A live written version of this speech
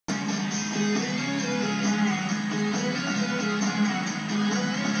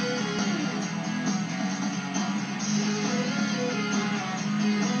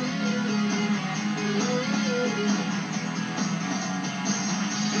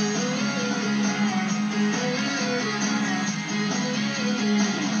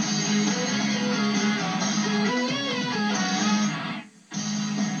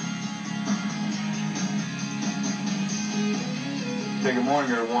Hey, good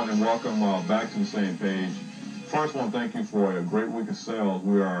morning, everyone, and welcome back to the same page. First, I want to thank you for a great week of sales.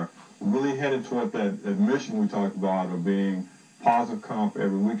 We are really headed toward that mission we talked about of being positive comp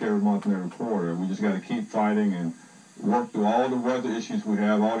every week, every month, and every quarter. We just got to keep fighting and work through all the weather issues we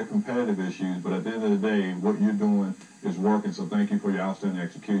have, all the competitive issues, but at the end of the day, what you're doing is working, so thank you for your outstanding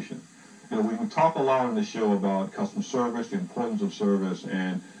execution. You know, we talk a lot on this show about customer service, the importance of service,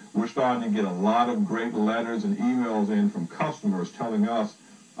 and we're starting to get a lot of great letters and emails in from customers telling us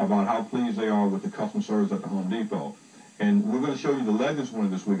about how pleased they are with the customer service at the Home Depot. And we're going to show you the Legends winner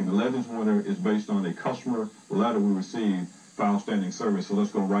this week, and the Legends winner is based on a customer letter we received for outstanding service. So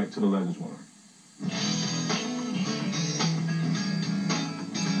let's go right to the Legends winner.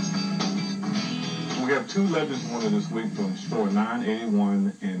 We have two Legends winners this week from store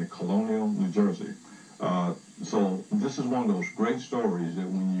 981 in Colonial, New Jersey. So this is one of those great stories that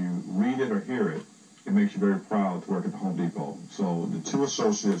when you read it or hear it, it makes you very proud to work at the Home Depot. So the two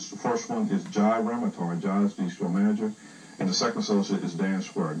associates, the first one is Jai Ramoutar. Jai is the store manager, and the second associate is Dan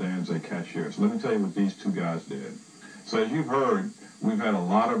Square. Dan's a cashier. So let me tell you what these two guys did. So as you've heard, we've had a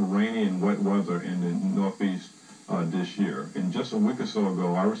lot of rainy and wet weather in the Northeast this year. And just a week or so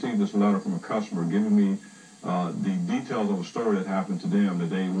ago, I received this letter from a customer giving me the details of a story that happened to them that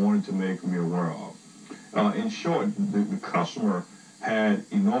they wanted to make me aware of. In short, the customer had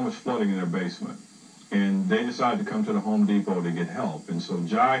enormous flooding in their basement, and they decided to come to the Home Depot to get help. And so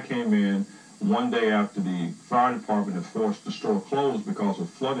Jai came in one day after the fire department had forced the store closed because of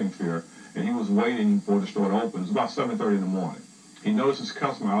flooding fear, and he was waiting for the store to open. It was about 7:30 in the morning. He noticed his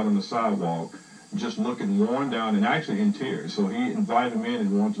customer out on the sidewalk just looking worn down and actually in tears. So he invited him in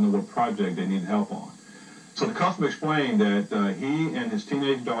and wanted to know what project they needed help on. So the customer explained that he and his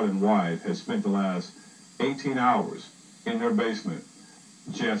teenage daughter and wife had spent the last 18 hours in their basement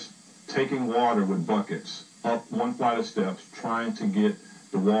just taking water with buckets up one flight of steps, trying to get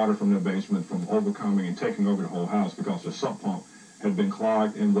the water from their basement from overcoming and taking over the whole house because the sump pump had been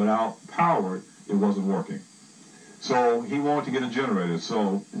clogged, and without power, it wasn't working. So he wanted to get a generator.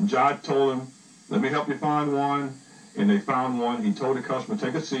 So Jai told him, let me help you find one. And they found one. He told the customer,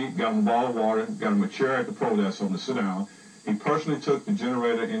 take a seat, got him a bottle of water, got him a chair at the pro desk so him to sit down. He personally took the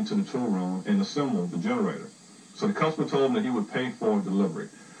generator into the tool room and assembled the generator. So the customer told him that he would pay for delivery.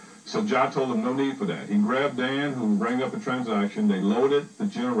 So Jai told him no need for that. He grabbed Dan, who rang up a transaction. They loaded the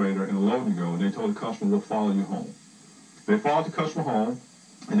generator in a loading go, and they told the customer, we'll follow you home. They followed the customer home,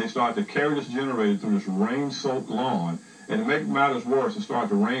 and they started to carry this generator through this rain-soaked lawn. And to make matters worse, it started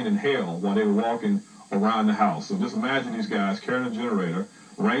to rain and hail while they were walking around the house. So just imagine these guys carrying a generator,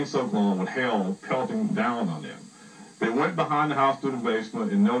 rain-soaked lawn with hail pelting down on them. They went behind the house through the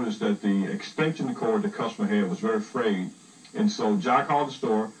basement and noticed that the extension cord the customer had was very frayed. And so Jai called the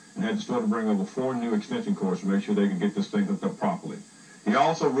store and had the store to bring over 4 new extension cords to make sure they could get this thing hooked up properly. He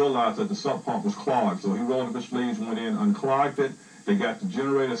also realized that the sump pump was clogged, so he rolled up his sleeves, went in, unclogged it. They got the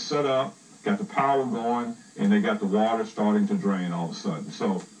generator set up, got the power going, and they got the water starting to drain all of a sudden.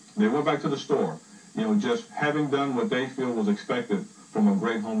 So they went back to the store, you know, just having done what they feel was expected from a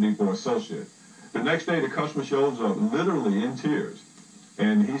great Home Depot associate. The next day, the customer shows up literally in tears,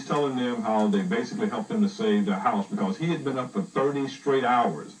 and he's telling them how they basically helped them to save their house because he had been up for 30 straight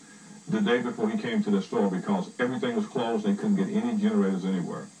hours the day before he came to the store because everything was closed. They couldn't get any generators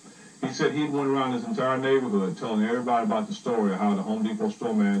anywhere. He said he went around his entire neighborhood telling everybody about the story of how the Home Depot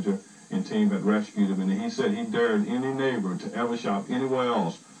store manager and team had rescued him, and he said he dared any neighbor to ever shop anywhere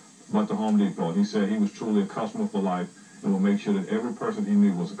else but the Home Depot. He said he was truly a customer for life and will make sure that every person he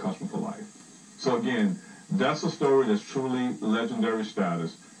knew was a customer for life. So again, that's a story that's truly legendary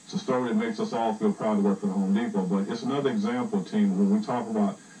status. It's a story that makes us all feel proud to work for the Home Depot, but it's another example, team, when we talk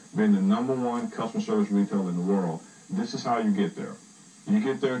about being the #1 customer service retailer in the world. This is how you get there. You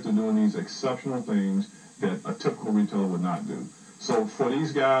get there through doing these exceptional things that a typical retailer would not do. So for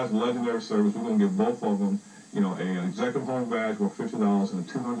these guys, legendary service, we're going to give both of them, you know, an executive home badge worth $50 and a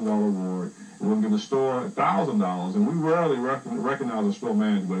 $200 award. And we're going to give the store $1,000. And we rarely recognize a store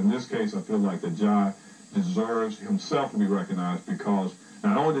manager, but in this case, I feel like that Jai deserves himself to be recognized because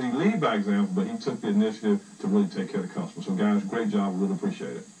not only did he lead by example, but he took the initiative to really take care of the customer. So guys, great job. We really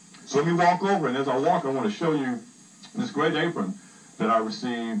appreciate it. So let me walk over, and as I walk, I want to show you this great apron that I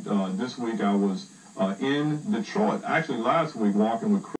received this week. I was in Detroit, actually last week, walking with